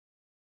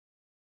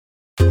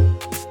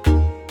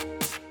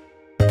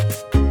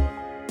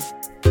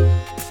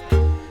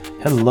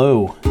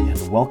Hello,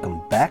 and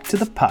welcome back to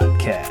the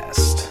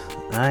podcast.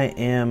 I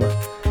am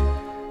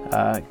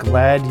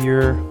glad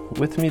you're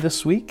with me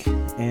this week,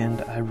 and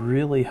I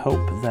really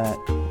hope that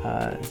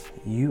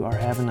you are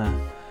having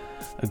a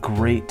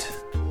great,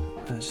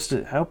 I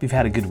hope you've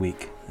had a good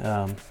week.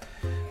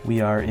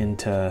 We are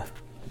into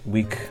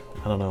week,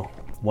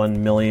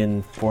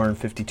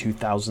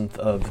 1,452,000th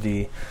of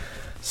the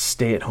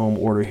stay-at-home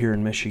order here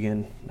in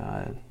Michigan.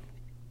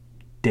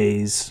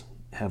 Days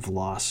have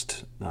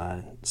lost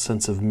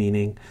sense of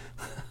meaning,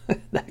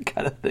 that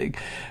kind of thing.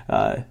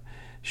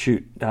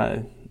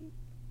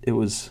 It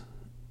was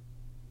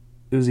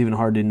even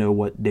hard to know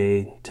what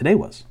day today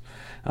was.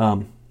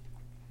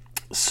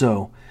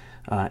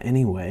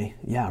 Anyway,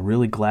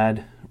 really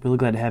glad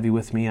to have you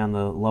with me on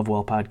the Love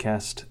Well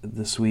podcast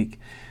this week.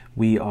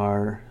 We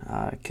are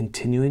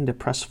continuing to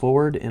press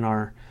forward in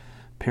our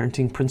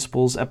parenting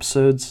principles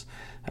episodes.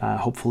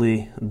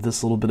 Hopefully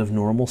this little bit of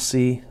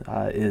normalcy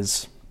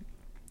is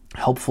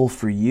helpful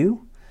for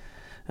you,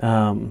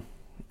 that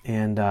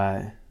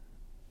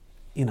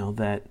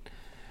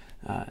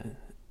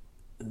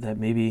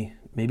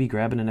maybe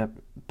grabbing a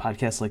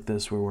podcast like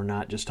this where we're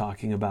not just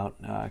talking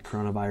about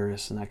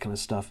coronavirus and that kind of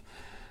stuff.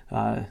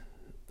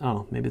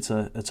 Maybe it's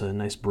a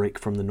nice break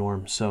from the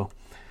norm. So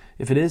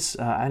if it is,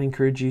 I'd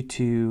encourage you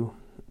to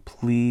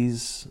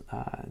please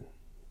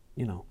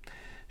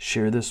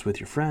share this with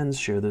your friends,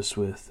 share this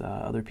with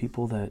other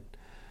people that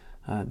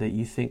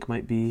you think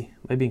might be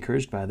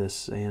encouraged by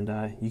this,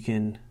 and you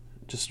can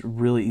just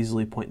really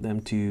easily point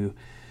them to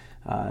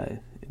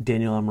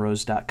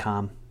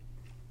DanielMrose.com,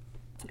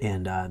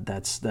 and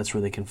that's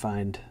where they can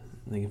find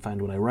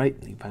what I write,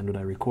 they can find what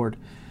I record.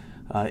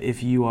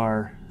 If you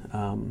are,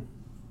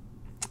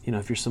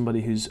 if you're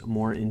somebody who's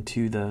more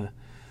into the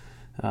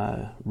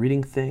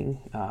reading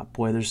thing,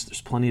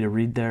 there's plenty to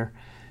read there,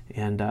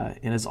 and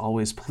as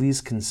always,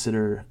 please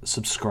consider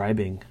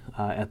subscribing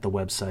at the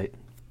website.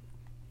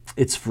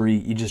 It's free.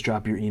 You just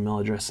drop your email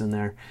address in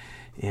there,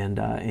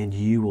 and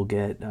you will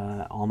get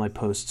all my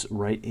posts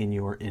right in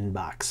your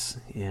inbox.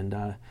 And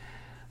I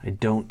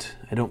don't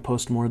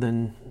post more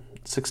than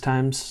 6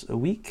 times a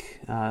week,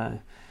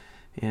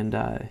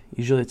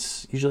 usually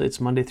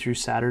it's Monday through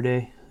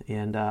Saturday.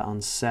 And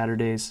on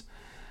Saturdays,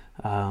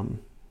 you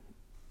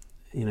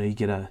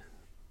get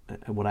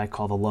what I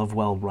call the Love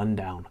Well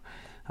rundown,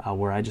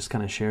 where I just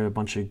kind of share a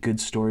bunch of good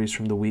stories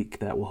from the week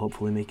that will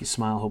hopefully make you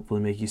smile, hopefully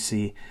make you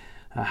see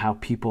how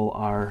people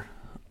are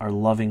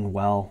loving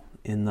well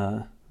in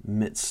the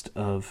midst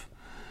of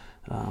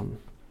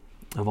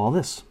all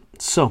this.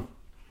 So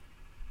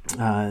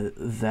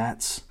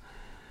that's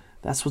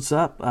what's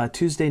up.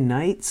 Tuesday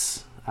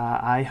nights,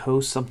 I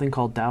host something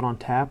called Doubt on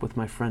Tap with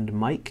my friend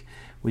Mike.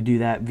 We do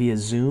that via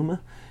Zoom,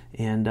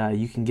 and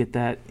you can get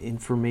that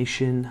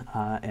information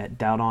at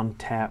Doubt on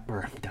Tap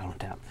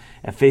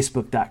at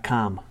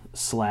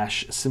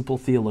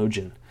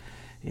Facebook.com/SimpleTheologian,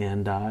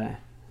 and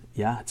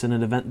it's an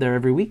event there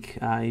every week.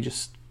 You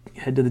just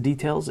head to the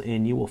details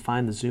and you will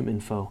find the Zoom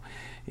info.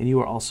 And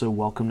you are also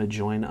welcome to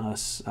join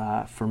us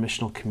for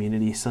Missional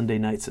Community Sunday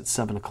nights at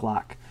 7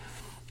 o'clock.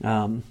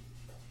 You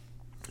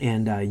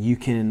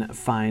can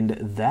find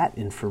that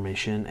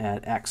information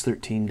at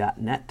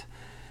acts13.net.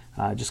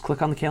 Just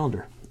click on the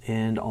calendar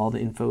and all the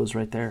info is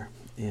right there.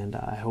 And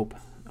I hope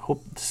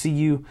to see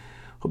you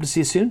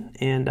soon.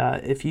 And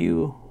if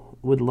you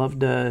would love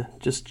to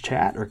just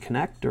chat or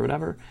connect or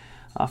whatever,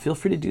 feel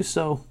free to do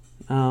so.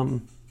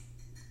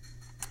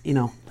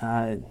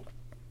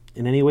 In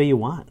any way you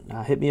want.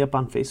 Hit me up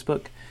on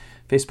Facebook,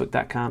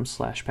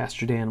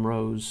 facebook.com/Pastor Dan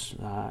Rose,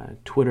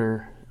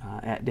 Twitter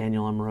at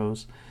Daniel M.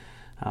 Rose,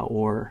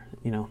 or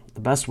the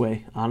best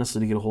way,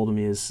 honestly, to get a hold of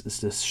me is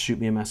to shoot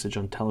me a message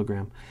on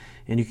Telegram,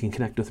 and you can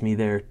connect with me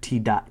there,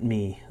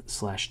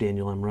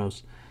 t.me/Daniel M.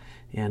 Rose,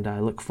 and I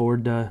look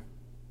forward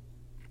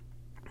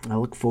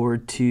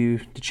to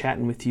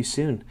chatting with you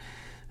soon.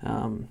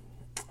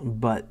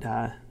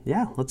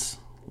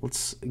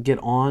 Let's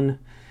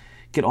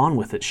get on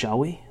with it, shall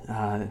we?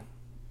 The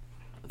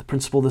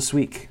principle this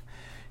week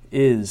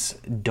is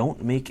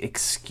don't make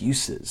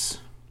excuses.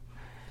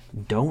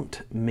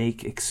 Don't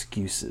make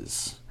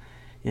excuses.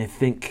 And I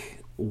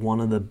think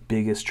one of the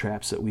biggest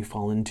traps that we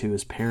fall into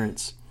as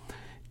parents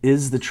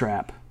is the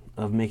trap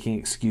of making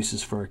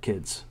excuses for our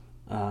kids.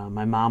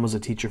 My mom was a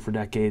teacher for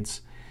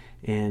decades,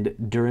 and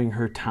during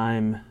her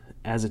time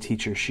as a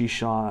teacher, she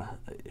saw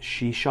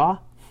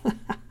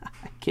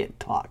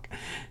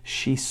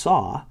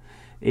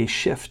a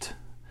shift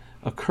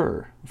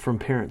occur from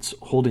parents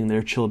holding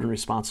their children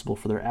responsible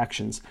for their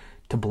actions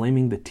to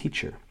blaming the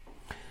teacher.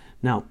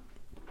 Now,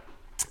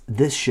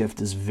 this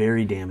shift is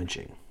very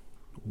damaging.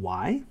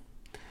 Why?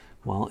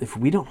 Well, if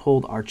we don't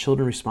hold our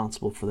children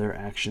responsible for their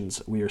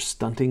actions, we are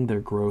stunting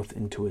their growth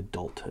into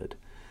adulthood.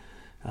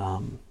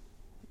 The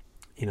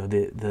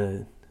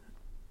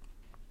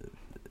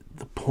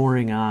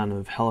pouring on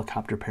of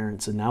helicopter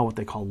parents and now what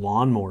they call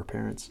lawnmower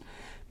parents,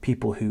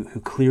 people who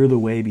clear the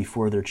way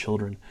before their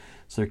children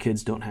so their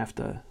kids don't have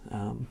to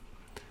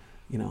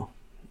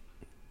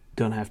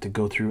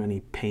go through any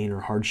pain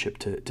or hardship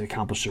to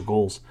accomplish their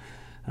goals.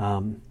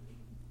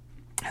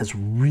 has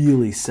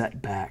really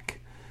set back,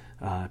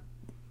 the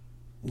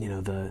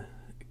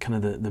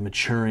kind of the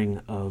maturing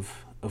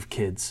of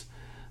kids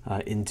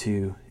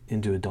into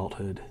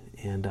adulthood,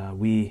 and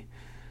we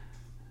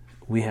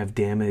have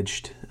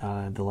damaged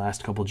the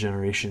last couple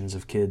generations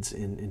of kids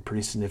in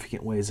pretty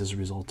significant ways as a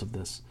result of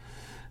this.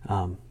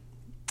 And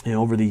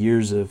over the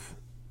years of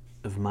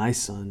my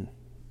son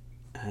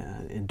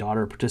and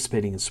daughter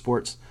participating in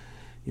sports,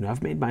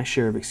 I've made my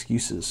share of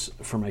excuses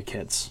for my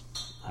kids,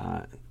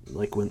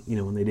 like when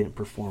they didn't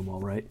perform well,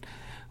 right?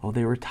 Oh,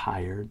 they were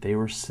tired, they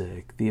were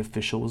sick, the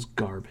official was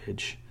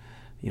garbage.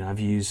 I've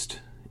used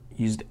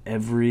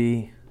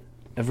every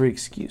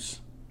excuse,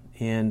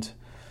 and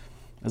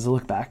as I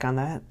look back on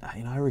that,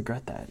 I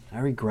regret that. I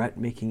regret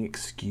making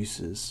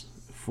excuses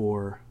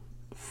for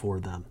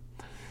them.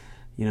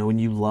 When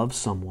you love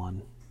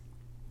someone,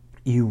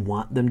 you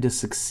want them to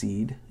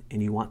succeed,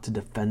 and you want to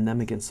defend them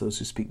against those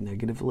who speak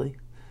negatively.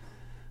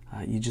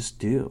 You just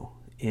do.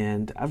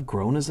 And I've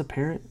grown as a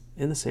parent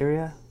in this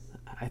area.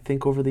 I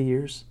think over the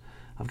years,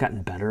 I've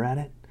gotten better at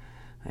it.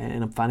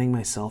 And I'm finding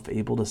myself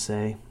able to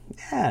say,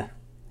 yeah,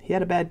 he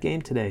had a bad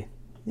game today.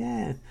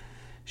 Yeah,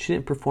 she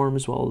didn't perform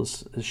as well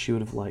as she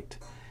would have liked.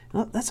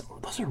 Those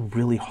are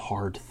really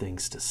hard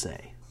things to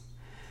say.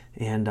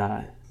 And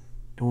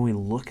when we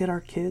look at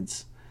our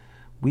kids,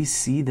 we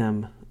see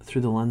them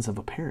through the lens of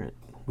a parent.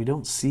 We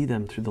don't see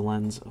them through the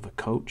lens of a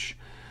coach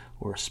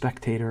or a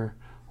spectator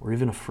or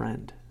even a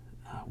friend.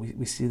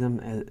 We see them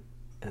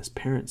as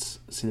parents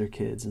see their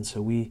kids, and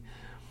so we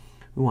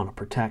want to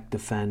protect,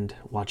 defend,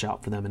 watch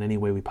out for them in any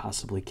way we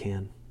possibly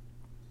can.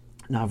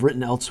 Now, I've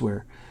written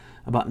elsewhere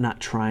about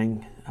not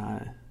tying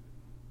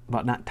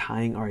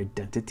our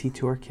identity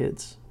to our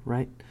kids,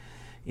 right?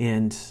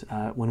 And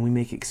when we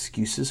make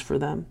excuses for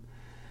them,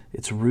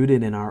 it's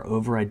rooted in our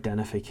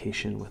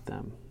over-identification with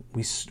them.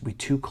 We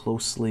too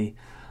closely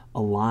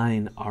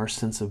align our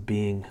sense of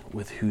being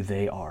with who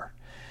they are,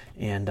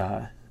 and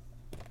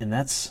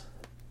that's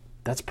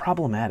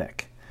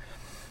problematic.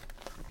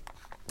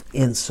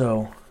 And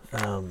so,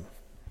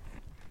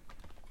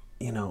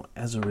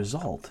 as a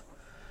result,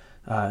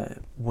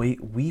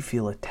 we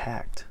feel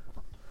attacked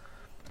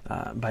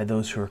by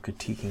those who are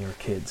critiquing our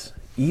kids,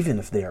 even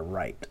if they are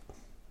right.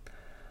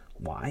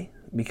 Why?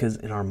 Because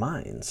in our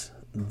minds,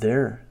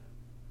 they're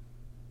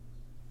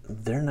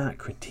not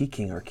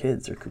critiquing our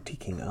kids, they're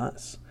critiquing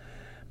us.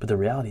 But the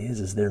reality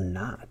is they're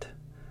not.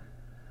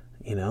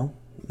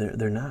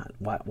 They're not.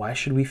 Why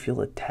should we feel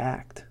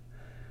attacked?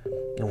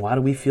 And why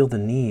do we feel the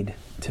need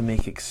to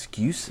make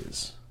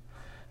excuses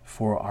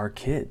for our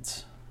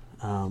kids?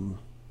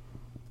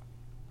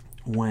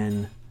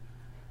 When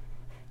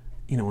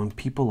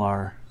people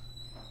are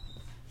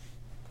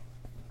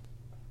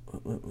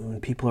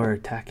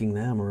attacking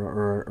them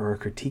or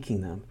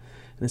critiquing them,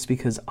 and it's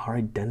because our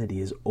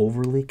identity is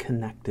overly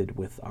connected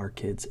with our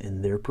kids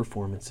and their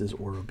performances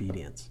or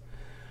obedience.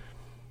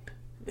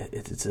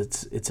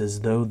 It's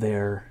as though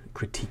they're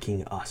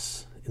critiquing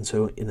us. And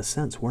so, in a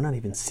sense, we're not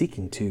even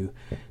seeking to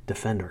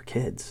defend our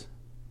kids.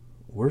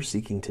 We're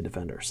seeking to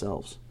defend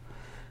ourselves.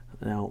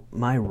 Now,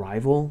 my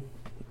rival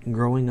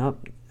growing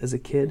up as a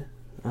kid,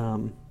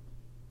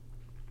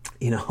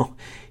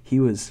 he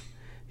was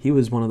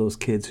one of those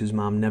kids whose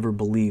mom never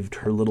believed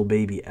her little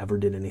baby ever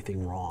did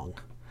anything wrong.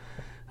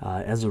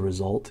 As a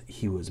result,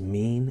 he was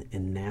mean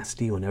and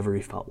nasty whenever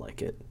he felt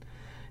like it.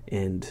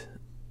 And,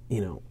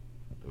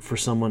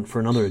 for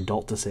another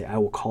adult to say, "I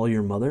will call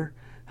your mother,"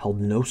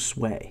 held no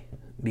sway,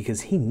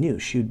 because he knew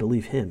she would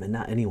believe him and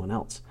not anyone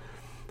else.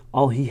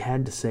 All he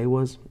had to say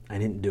was, "I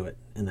didn't do it,"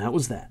 and that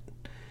was that.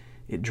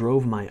 It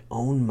drove my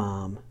own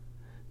mom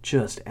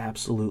just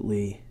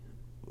absolutely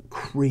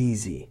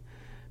crazy,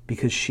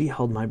 because she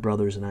held my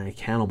brothers and I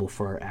accountable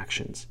for our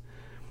actions.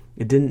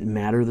 It didn't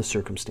matter the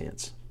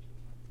circumstance.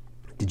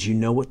 Did you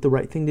know what the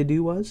right thing to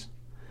do was?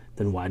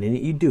 Then why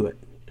didn't you do it?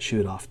 She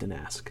would often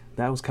ask.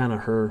 That was kind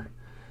of her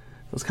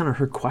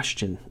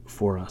question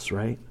for us,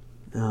 right?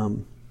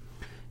 And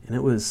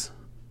it was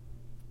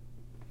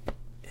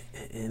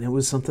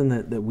something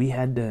that we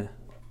had to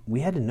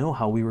know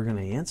how we were going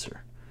to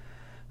answer.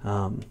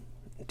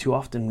 Too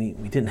often we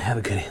didn't have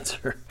a good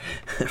answer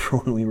for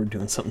when we were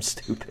doing something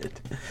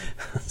stupid.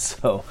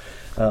 So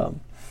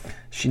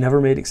she never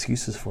made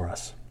excuses for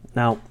us.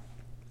 Now,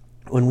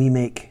 when we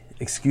make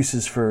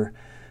excuses for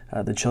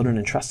the children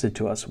entrusted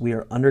to us, we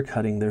are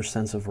undercutting their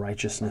sense of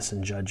righteousness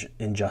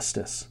and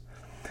justice.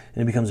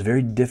 And it becomes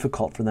very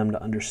difficult for them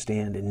to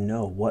understand and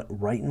know what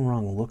right and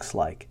wrong looks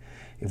like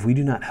if we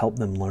do not help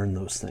them learn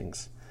those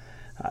things.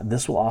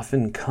 This will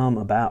often come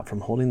about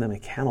from holding them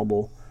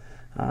accountable,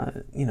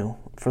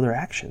 for their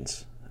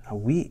actions.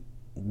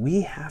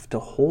 We have to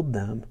hold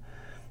them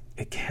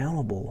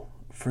accountable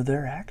for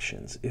their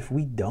actions. If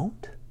we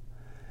don't,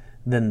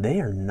 then they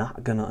are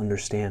not going to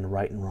understand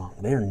right and wrong.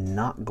 They are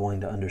not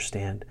going to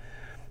understand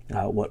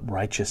what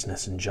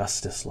righteousness and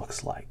justice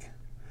looks like.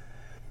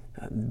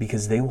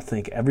 Because they will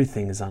think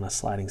everything is on a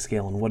sliding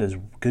scale, and what is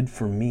good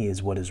for me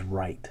is what is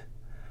right.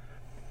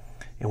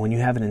 And when you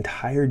have an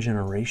entire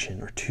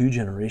generation or two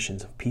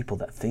generations of people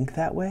that think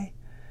that way,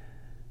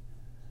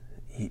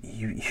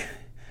 you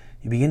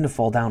begin to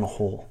fall down a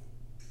hole.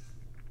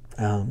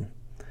 Another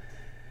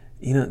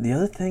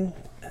thing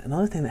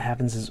that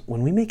happens is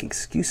when we make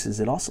excuses,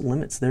 it also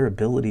limits their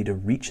ability to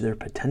reach their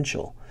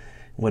potential,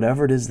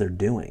 whatever it is they're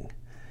doing.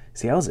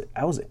 See, I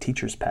was a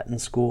teacher's pet in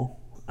school.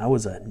 I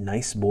was a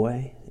nice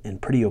boy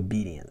and pretty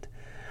obedient.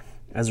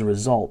 As a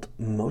result,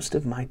 most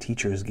of my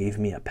teachers gave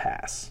me a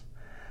pass.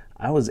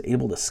 I was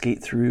able to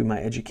skate through my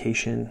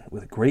education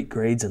with great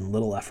grades and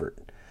little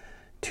effort.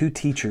 2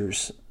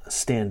 teachers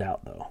stand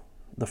out, though.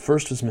 The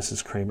first was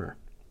Mrs. Kramer.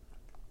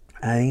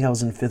 I think I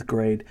was in 5th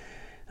grade,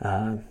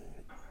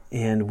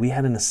 and we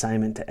had an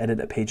assignment to edit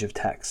a page of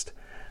text.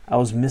 I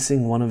was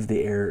missing one of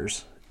the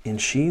errors,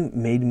 and she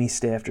made me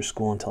stay after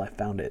school until I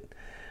found it.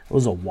 I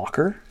was a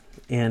walker,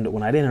 and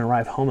when I didn't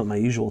arrive home at my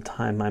usual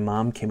time, my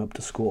mom came up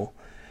to school.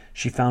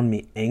 She found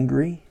me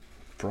angry,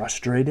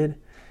 frustrated,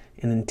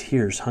 and in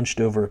tears hunched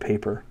over a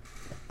paper.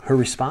 Her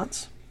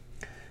response?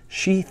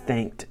 She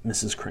thanked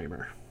Mrs.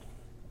 Kramer.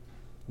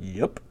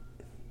 Yep.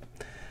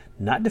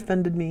 Not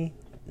defended me,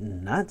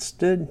 not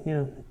stood,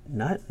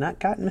 not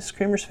got in Mrs.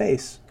 Kramer's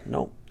face.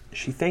 Nope.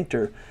 She thanked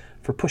her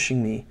for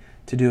pushing me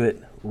to do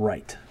it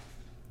right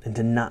and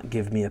to not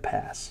give me a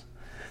pass.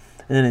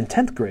 And then in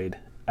 10th grade,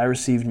 I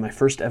received my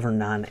first ever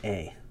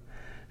non-A.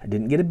 I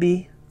didn't get a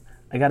B.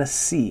 I got a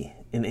C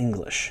in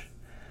English.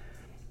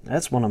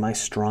 That's one of my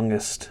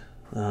strongest,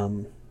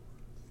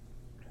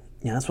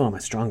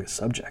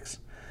 subjects.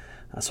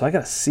 So I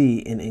got a C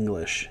in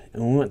English.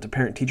 And when we went to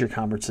parent-teacher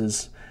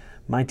conferences,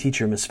 my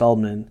teacher, Miss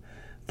Feldman,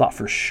 thought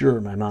for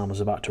sure my mom was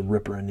about to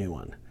rip her a new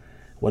one.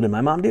 What did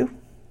my mom do?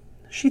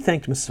 She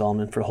thanked Miss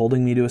Feldman for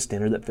holding me to a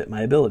standard that fit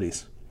my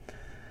abilities.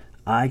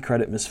 I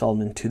credit Miss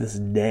Feldman to this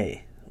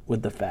day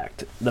with the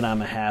fact that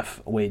I'm a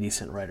halfway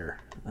decent writer.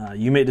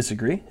 You may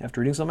disagree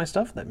after reading some of my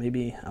stuff that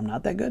maybe I'm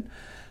not that good,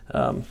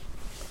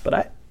 but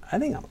I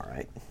think I'm all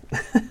right.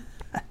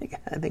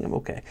 I think I'm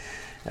okay.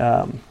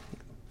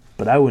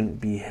 But I wouldn't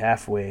be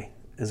halfway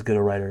as good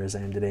a writer as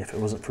I am today if it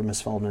wasn't for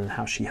Miss Feldman and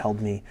how she held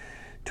me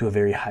to a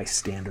very high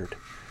standard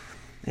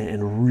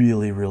and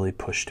really, really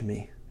pushed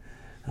me.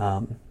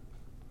 And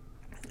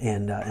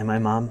my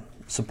mom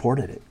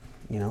supported it,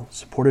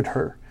 supported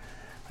her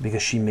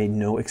because she made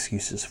no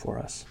excuses for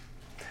us.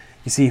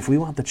 You see, if we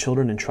want the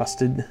children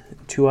entrusted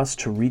to us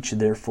to reach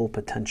their full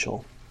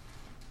potential,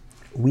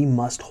 we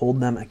must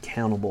hold them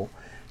accountable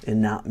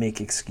and not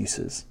make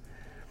excuses.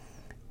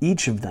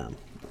 Each of them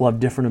will have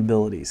different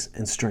abilities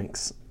and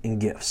strengths and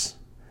gifts.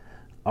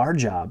 Our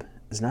job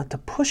is not to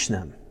push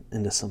them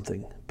into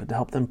something, but to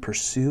help them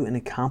pursue and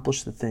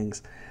accomplish the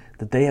things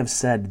that they have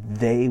said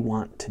they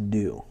want to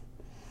do.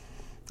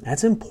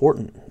 That's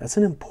important. That's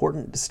an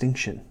important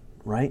distinction,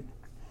 right?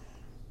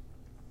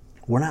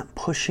 We're not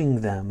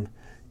pushing them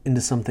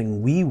into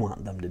something we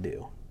want them to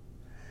do.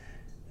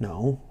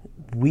 No,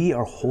 we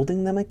are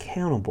holding them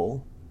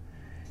accountable,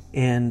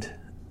 and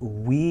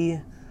we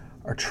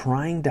are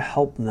trying to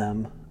help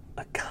them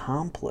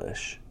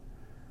accomplish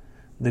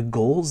the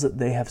goals that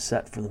they have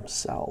set for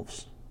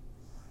themselves.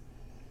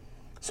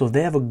 So if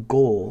they have a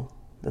goal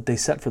that they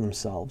set for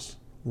themselves,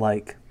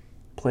 like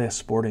play a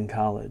sport in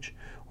college,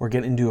 or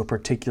get into a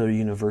particular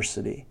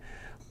university,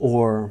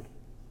 or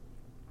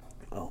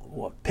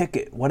pick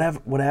it,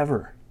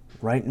 whatever,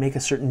 right? Make a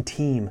certain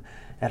team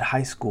at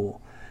high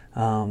school,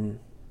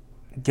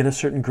 get a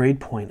certain grade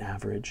point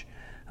average,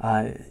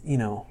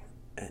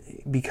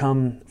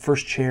 become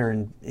first chair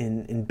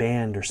in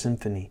band or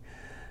symphony,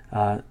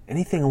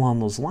 anything along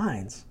those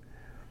lines.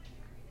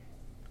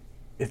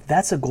 If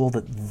that's a goal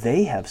that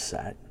they have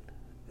set,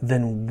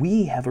 then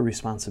we have a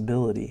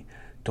responsibility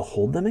to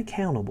hold them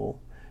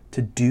accountable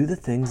to do the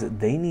things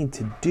that they need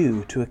to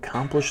do to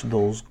accomplish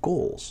those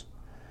goals.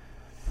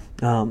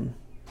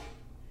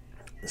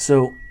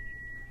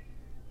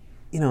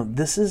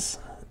 This is,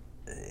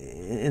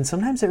 and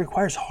sometimes it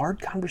requires hard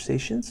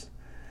conversations,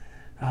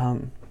 where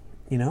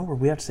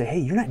we have to say, hey,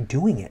 you're not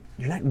doing it.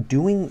 You're not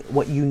doing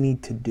what you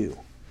need to do.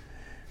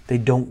 They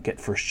don't get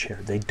first chair.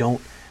 They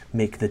don't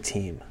make the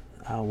team.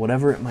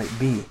 Whatever it might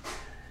be,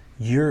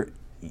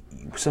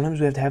 sometimes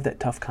we have to have that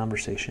tough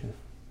conversation.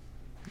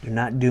 You're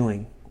not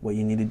doing what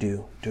you need to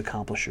do to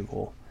accomplish your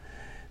goal.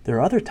 There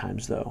are other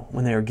times, though,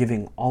 when they are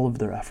giving all of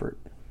their effort,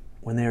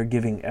 when they are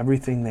giving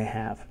everything they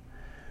have,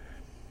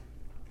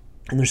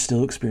 and they're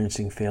still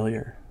experiencing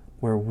failure,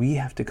 where we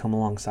have to come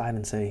alongside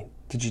and say,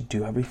 did you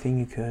do everything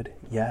you could?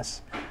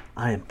 Yes,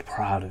 I am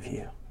proud of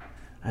you.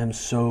 I am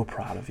so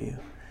proud of you.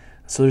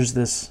 So there's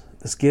this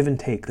give and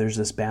take. There's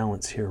this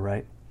balance here,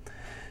 right?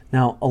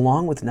 Now,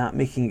 along with not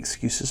making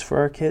excuses for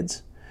our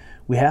kids,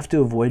 we have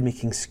to avoid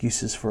making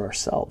excuses for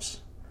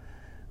ourselves.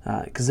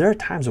 Because there are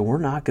times when we're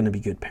not going to be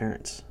good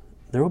parents.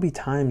 There will be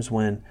times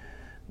when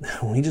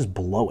we just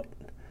blow it.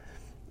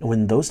 And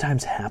when those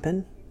times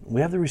happen,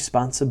 we have the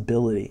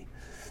responsibility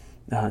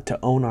to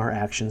own our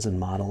actions and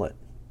model it.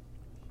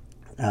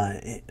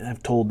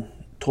 I've told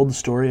the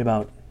story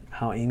about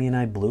how Amy and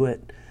I blew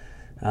it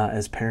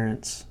as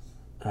parents,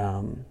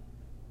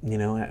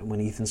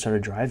 when Ethan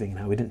started driving and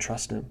how we didn't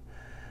trust him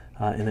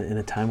in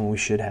a time when we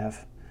should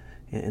have.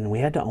 And we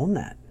had to own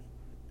that.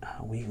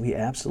 We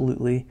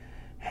absolutely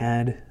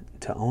had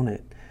to own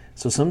it.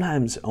 So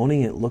sometimes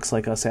owning it looks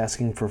like us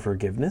asking for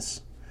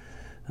forgiveness.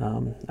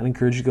 I'd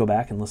encourage you to go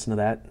back and listen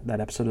to that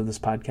episode of this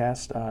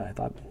podcast. I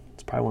thought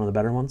it's probably one of the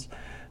better ones.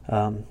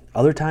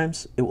 Other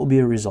times, it will be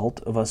a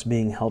result of us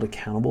being held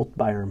accountable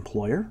by our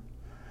employer.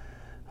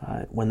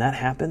 When that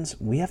happens,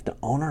 we have to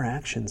own our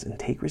actions and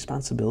take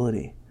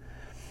responsibility.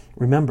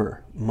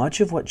 Remember,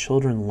 much of what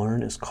children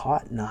learn is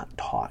caught, not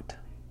taught.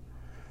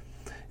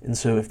 And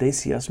so if they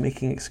see us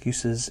making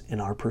excuses in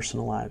our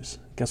personal lives,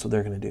 guess what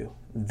they're going to do?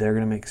 They're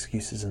going to make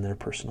excuses in their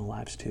personal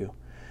lives too.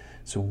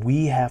 So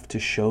we have to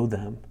show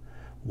them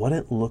what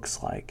it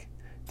looks like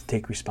to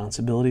take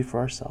responsibility for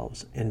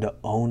ourselves and to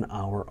own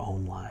our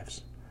own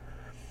lives.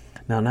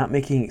 Now, not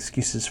making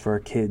excuses for our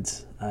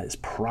kids is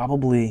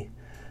probably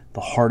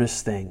the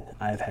hardest thing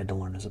I've had to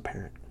learn as a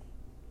parent.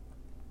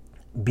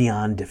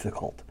 Beyond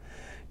difficult.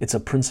 It's a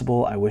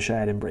principle I wish I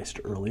had embraced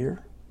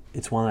earlier.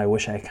 It's one I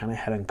wish I kind of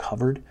had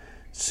uncovered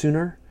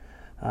sooner.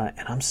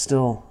 And I'm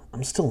still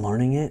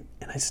learning it,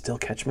 and I still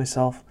catch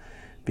myself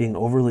being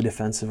overly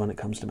defensive when it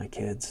comes to my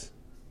kids.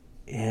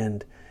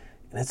 And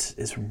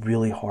it's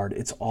really hard.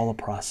 It's all a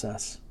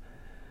process.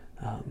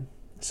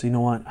 So you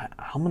know what?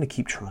 I'm going to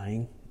keep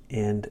trying,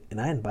 and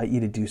I invite you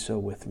to do so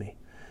with me.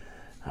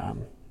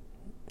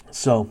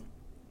 So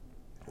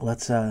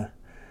let's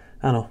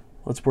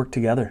let's work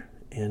together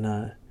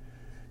in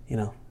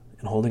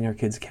holding our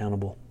kids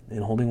accountable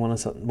and holding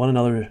one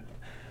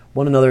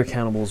another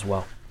accountable as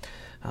well.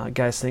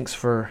 Guys, thanks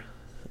for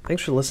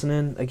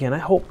listening. Again, I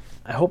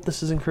hope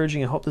this is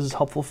encouraging. I hope this is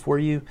helpful for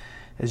you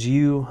as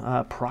you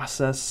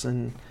process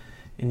and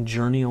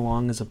journey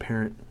along as a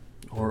parent,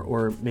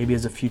 or maybe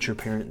as a future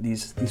parent.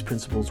 These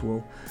principles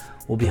will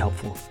be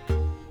helpful.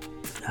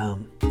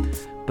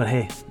 But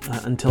hey,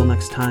 until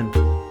next time,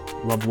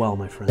 love well,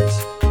 my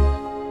friends.